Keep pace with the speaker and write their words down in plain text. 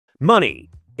Money.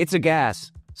 It's a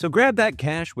gas. So grab that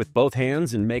cash with both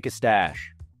hands and make a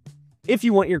stash. If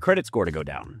you want your credit score to go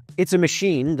down, it's a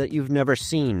machine that you've never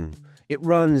seen. It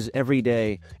runs every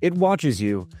day. It watches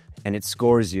you, and it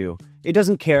scores you. It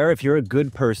doesn't care if you're a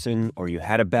good person or you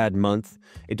had a bad month.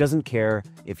 It doesn't care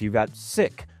if you got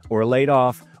sick or laid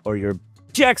off or your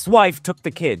ex-wife took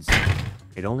the kids.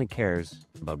 It only cares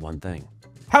about one thing.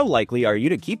 How likely are you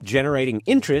to keep generating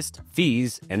interest,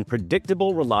 fees, and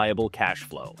predictable, reliable cash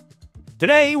flow?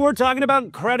 Today, we're talking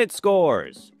about credit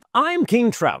scores. I'm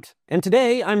King Trout, and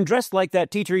today I'm dressed like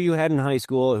that teacher you had in high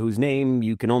school whose name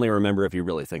you can only remember if you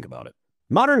really think about it.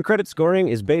 Modern credit scoring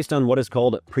is based on what is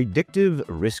called predictive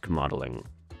risk modeling.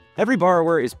 Every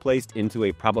borrower is placed into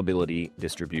a probability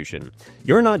distribution.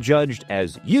 You're not judged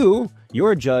as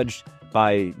you're judged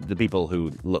by the people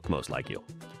who look most like you.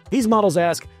 These models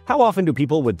ask, how often do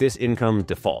people with this income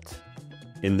default?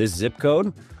 In this zip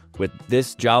code? With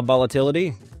this job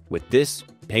volatility? With this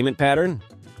payment pattern?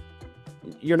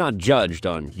 You're not judged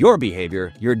on your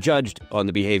behavior, you're judged on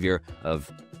the behavior of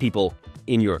people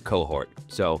in your cohort.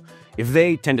 So if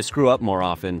they tend to screw up more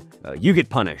often, you get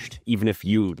punished, even if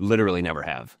you literally never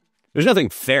have. There's nothing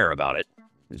fair about it.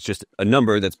 It's just a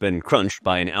number that's been crunched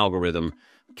by an algorithm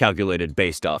calculated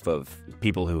based off of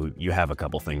people who you have a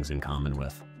couple things in common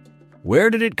with. Where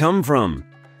did it come from?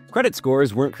 Credit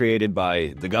scores weren't created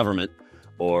by the government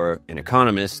or an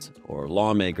economist or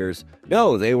lawmakers.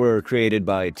 No, they were created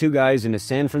by two guys in a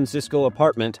San Francisco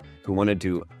apartment who wanted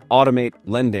to automate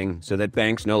lending so that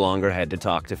banks no longer had to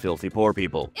talk to filthy poor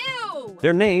people. Ew!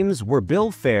 Their names were Bill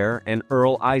Fair and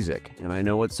Earl Isaac, and I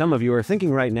know what some of you are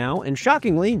thinking right now, and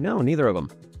shockingly, no, neither of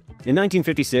them. In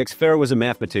 1956, Fair was a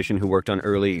mathematician who worked on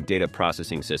early data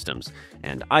processing systems,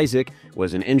 and Isaac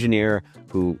was an engineer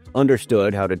who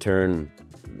understood how to turn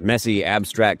messy,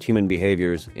 abstract human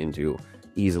behaviors into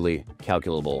easily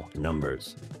calculable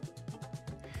numbers.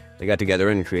 They got together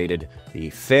and created the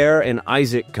Fair and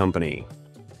Isaac Company.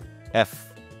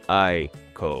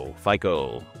 FICO.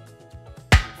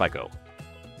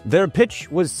 Their pitch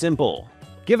was simple.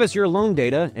 Give us your loan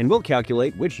data and we'll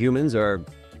calculate which humans are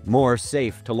more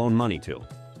safe to loan money to.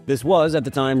 This was, at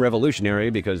the time, revolutionary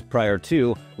because prior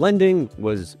to, lending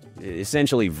was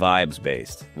essentially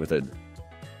vibes-based, with a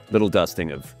little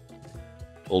dusting of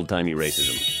old-timey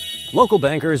racism. Local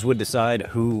bankers would decide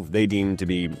who they deemed to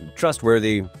be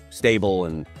trustworthy, stable,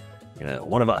 and,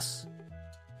 one of us.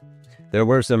 There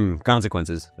were some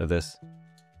consequences of this,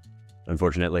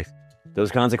 unfortunately. Those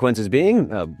consequences being,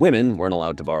 women weren't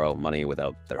allowed to borrow money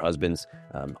without their husbands.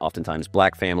 Oftentimes,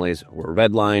 black families were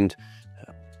redlined.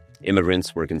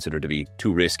 Immigrants were considered to be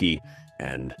too risky.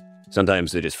 And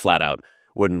sometimes they just flat out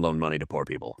wouldn't loan money to poor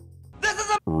people. This is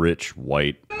a rich,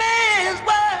 white man's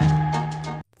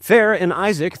world! Fair and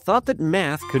Isaac thought that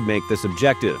math could make this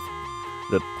objective.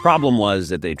 The problem was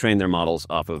that they trained their models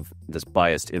off of this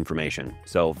biased information.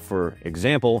 So, for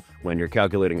example, when you're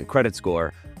calculating a credit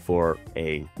score for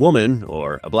a woman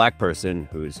or a black person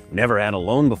who's never had a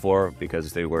loan before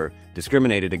because they were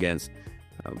discriminated against,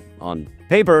 on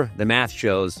paper, the math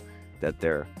shows that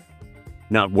they're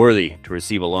not worthy to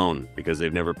receive a loan because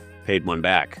they've never paid one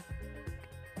back.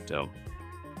 So,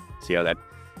 see how that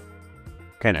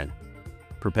kind of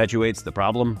perpetuates the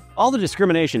problem? All the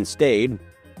discrimination stayed.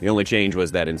 The only change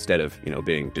was that instead of,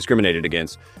 being discriminated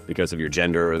against because of your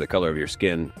gender or the color of your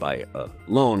skin by a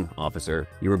loan officer,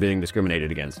 you were being discriminated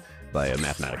against by a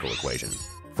mathematical equation.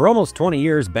 For almost 20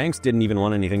 years, banks didn't even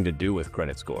want anything to do with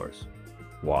credit scores.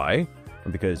 Why?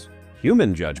 Because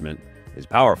human judgment is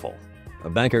powerful. A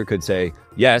banker could say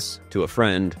yes to a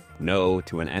friend, no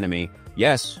to an enemy,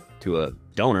 yes to a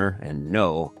donor, and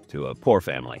no to a poor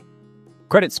family.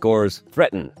 Credit scores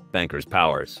threaten bankers'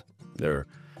 powers. They're,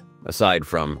 aside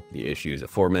from the issues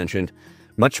aforementioned,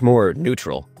 much more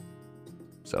neutral.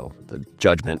 So the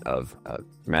judgment of a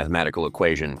mathematical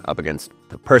equation up against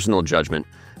the personal judgment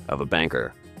of a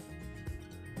banker,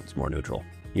 it's more neutral.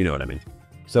 You know what I mean.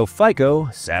 So FICO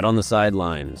sat on the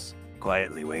sidelines,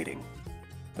 quietly waiting.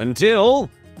 Until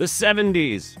the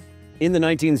 70s. In the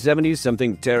 1970s,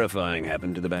 something terrifying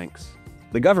happened to the banks.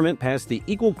 The government passed the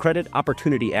Equal Credit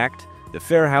Opportunity Act, the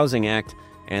Fair Housing Act,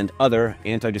 and other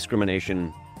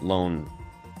anti-discrimination loan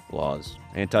laws.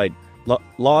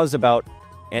 Laws about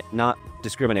not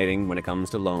discriminating when it comes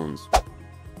to loans.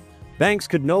 Banks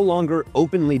could no longer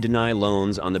openly deny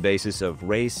loans on the basis of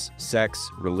race, sex,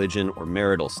 religion, or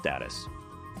marital status.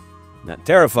 That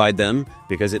terrified them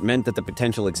because it meant that the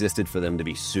potential existed for them to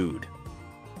be sued.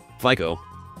 FICO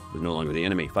was no longer the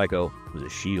enemy. FICO was a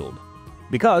shield.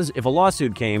 Because if a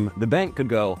lawsuit came, the bank could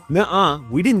go, "Nuh-uh,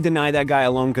 we didn't deny that guy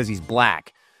a loan because he's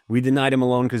black. We denied him a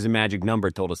loan because the magic number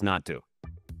told us not to."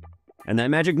 and that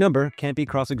magic number can't be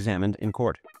cross-examined in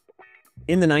court.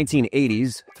 In the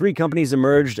 1980s, three companies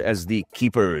emerged as the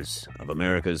keepers of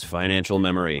America's financial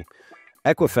memory: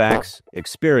 Equifax,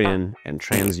 Experian, and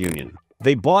TransUnion.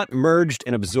 They bought, merged,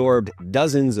 and absorbed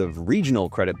dozens of regional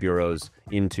credit bureaus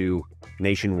into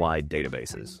nationwide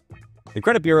databases. The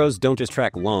credit bureaus don't just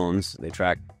track loans, they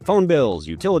track phone bills,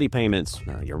 utility payments,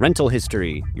 your rental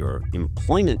history, your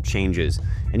employment changes,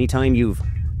 anytime you've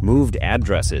moved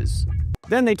addresses.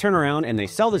 Then they turn around and they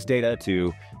sell this data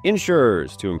to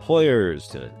insurers, to employers,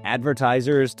 to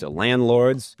advertisers, to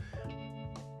landlords.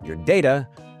 Your data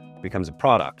becomes a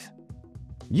product.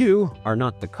 You are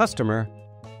not the customer,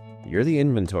 you're the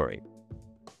inventory.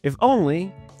 If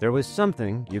only there was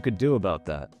something you could do about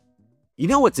that. You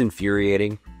know what's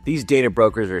infuriating? These data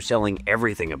brokers are selling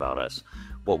everything about us.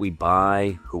 What we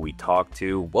buy, who we talk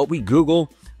to, what we Google,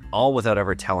 all without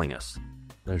ever telling us.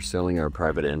 They're selling our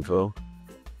private info?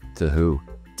 To who?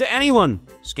 To anyone!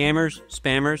 Scammers,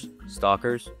 spammers,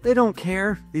 stalkers. They don't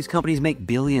care. These companies make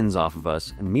billions off of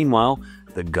us. And meanwhile,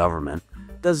 the government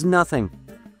does nothing.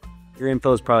 Your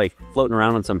info is probably floating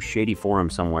around on some shady forum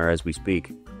somewhere as we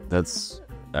speak. That's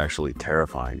actually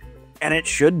terrifying. And it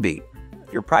should be.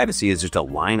 Your privacy is just a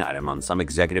line item on some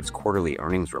executive's quarterly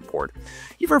earnings report.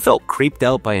 You ever felt creeped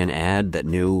out by an ad that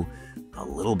knew a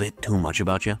little bit too much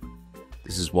about you?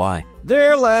 This is why.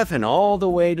 They're laughing all the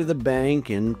way to the bank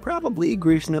and probably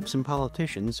greasing up some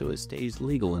politicians so it stays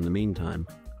legal in the meantime.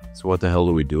 So what the hell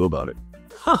do we do about it?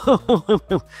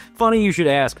 Funny you should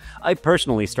ask. I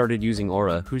personally started using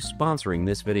Aura, who's sponsoring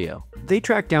this video. They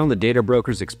track down the data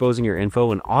brokers exposing your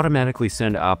info and automatically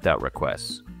send opt-out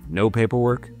requests. No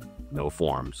paperwork, no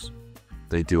forms.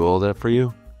 They do all that for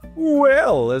you?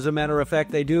 Well, as a matter of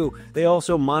fact, they do. They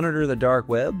also monitor the dark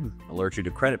web, alert you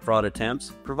to credit fraud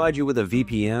attempts, provide you with a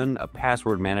VPN, a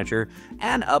password manager,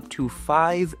 and up to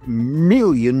 $5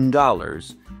 million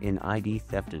in ID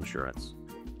theft insurance.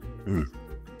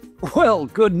 Well,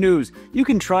 good news. You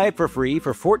can try it for free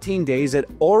for 14 days at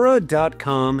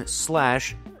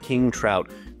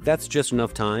aura.com/KingTrout. That's just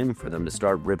enough time for them to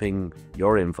start ripping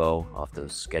your info off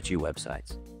those sketchy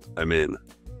websites. I'm in.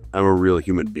 I'm a real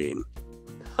human being.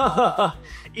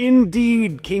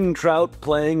 Indeed, King Trout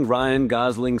playing Ryan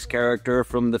Gosling's character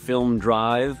from the film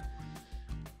Drive.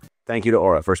 Thank you to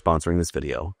Aura for sponsoring this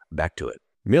video. Back to it.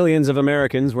 Millions of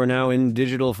Americans were now in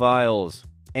digital files.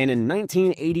 And in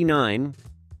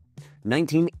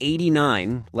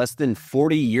 1989, less than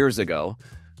 40 years ago,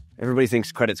 everybody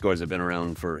thinks credit scores have been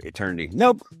around for eternity.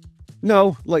 Nope.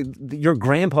 No, like your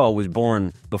grandpa was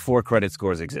born before credit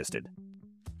scores existed.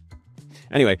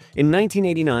 Anyway, in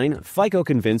 1989, FICO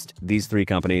convinced these three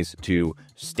companies to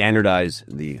standardize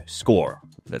the score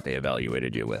that they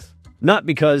evaluated you with. Not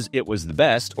because it was the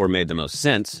best or made the most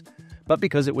sense, but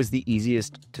because it was the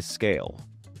easiest to scale.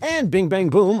 And bing bang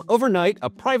boom, overnight, a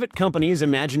private company's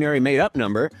imaginary made-up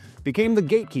number became the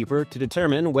gatekeeper to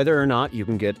determine whether or not you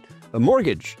can get a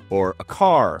mortgage, or a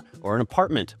car, or an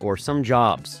apartment, or some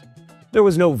jobs. There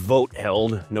was no vote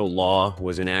held, no law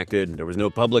was enacted, there was no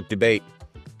public debate.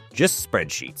 Just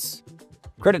spreadsheets.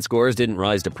 Credit scores didn't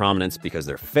rise to prominence because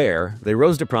they're fair. They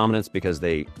rose to prominence because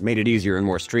they made it easier and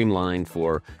more streamlined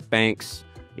for banks,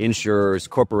 insurers,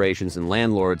 corporations, and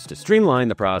landlords to streamline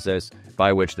the process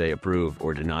by which they approve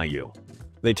or deny you.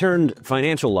 They turned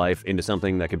financial life into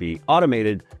something that could be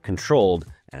automated, controlled,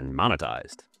 and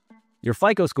monetized. Your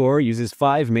FICO score uses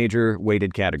 5 major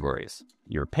weighted categories: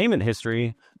 your payment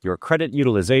history, your credit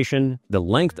utilization, the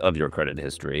length of your credit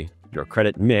history, your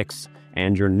credit mix,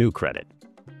 and your new credit.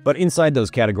 But inside those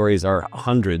categories are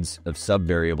hundreds of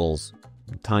sub-variables: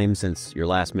 time since your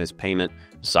last missed payment,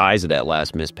 size of that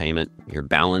last missed payment, your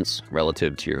balance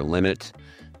relative to your limit,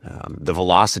 the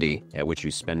velocity at which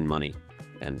you spend money,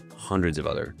 and hundreds of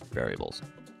other variables.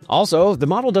 Also, the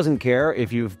model doesn't care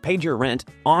if you've paid your rent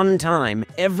on time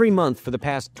every month for the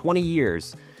past 20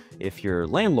 years. If your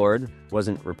landlord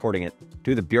wasn't reporting it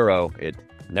to the bureau, it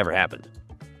never happened.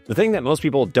 The thing that most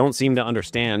people don't seem to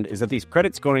understand is that these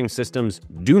credit scoring systems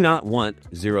do not want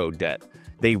zero debt.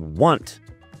 They want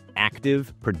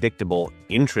active, predictable,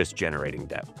 interest-generating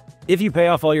debt. If you pay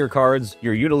off all your cards,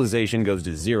 your utilization goes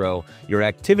to zero, your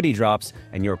activity drops,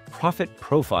 and your profit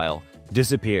profile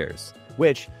disappears,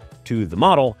 which, to the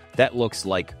model, that looks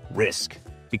like risk,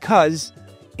 because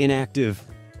inactive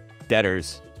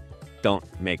debtors don't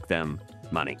make them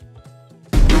money.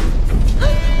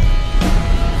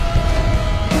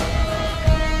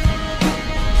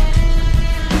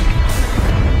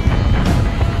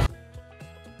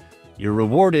 You're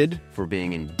rewarded for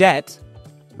being in debt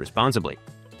responsibly.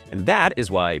 And that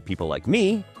is why people like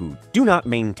me, who do not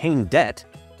maintain debt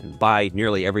and buy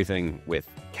nearly everything with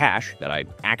cash that I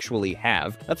actually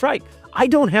have. That's right, I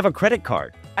don't have a credit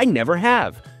card. I never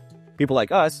have. People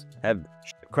like us have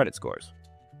credit scores.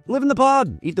 Live in the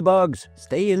pod, eat the bugs,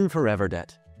 stay in forever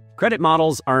debt. Credit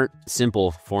models aren't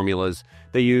simple formulas.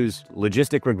 They use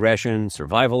logistic regression,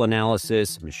 survival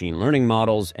analysis, machine learning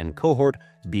models, and cohort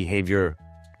behavior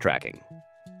tracking.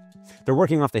 They're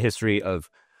working off the history of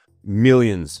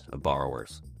millions of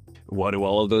borrowers. What do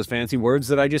all of those fancy words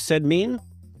that I just said mean?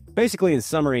 Basically, in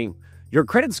summary, your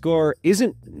credit score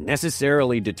isn't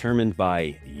necessarily determined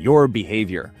by your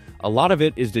behavior. A lot of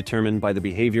it is determined by the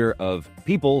behavior of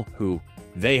people who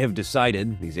they have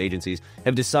decided, these agencies,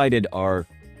 have decided are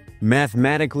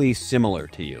mathematically similar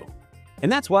to you.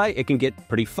 And that's why it can get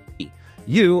pretty funny.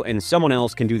 You and someone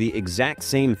else can do the exact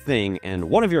same thing, and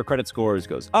one of your credit scores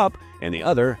goes up and the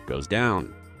other goes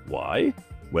down. Why?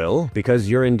 Well, because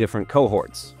you're in different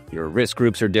cohorts. Your risk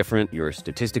groups are different, your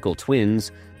statistical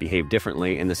twins behave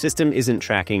differently, and the system isn't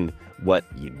tracking what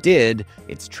you did,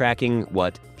 it's tracking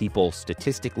what people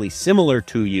statistically similar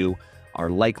to you are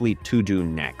likely to do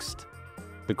next.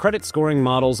 The credit scoring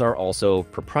models are also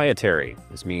proprietary.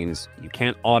 This means you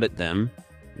can't audit them,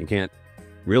 you can't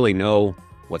really know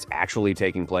what's actually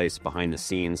taking place behind the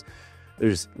scenes.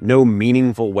 There's no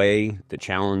meaningful way to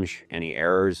challenge any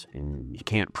errors, and you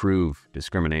can't prove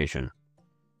discrimination.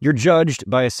 You're judged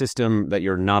by a system that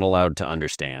you're not allowed to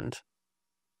understand.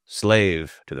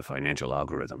 Slave to the financial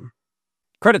algorithm.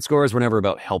 Credit scores were never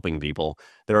about helping people.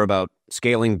 They're about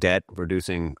scaling debt,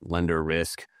 reducing lender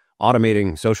risk,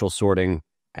 automating social sorting,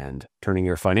 and turning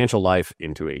your financial life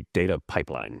into a data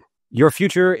pipeline. Your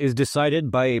future is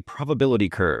decided by a probability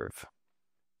curve.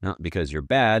 Not because you're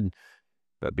bad,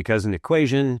 but because an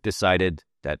equation decided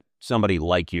that somebody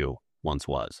like you once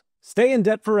was. Stay in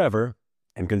debt forever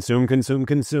and consume, consume,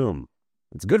 consume.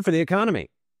 It's good for the economy.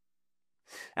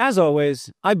 As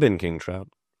always, I've been King Trout.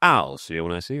 I'll see you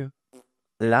when I see you.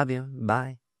 Love you.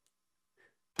 Bye.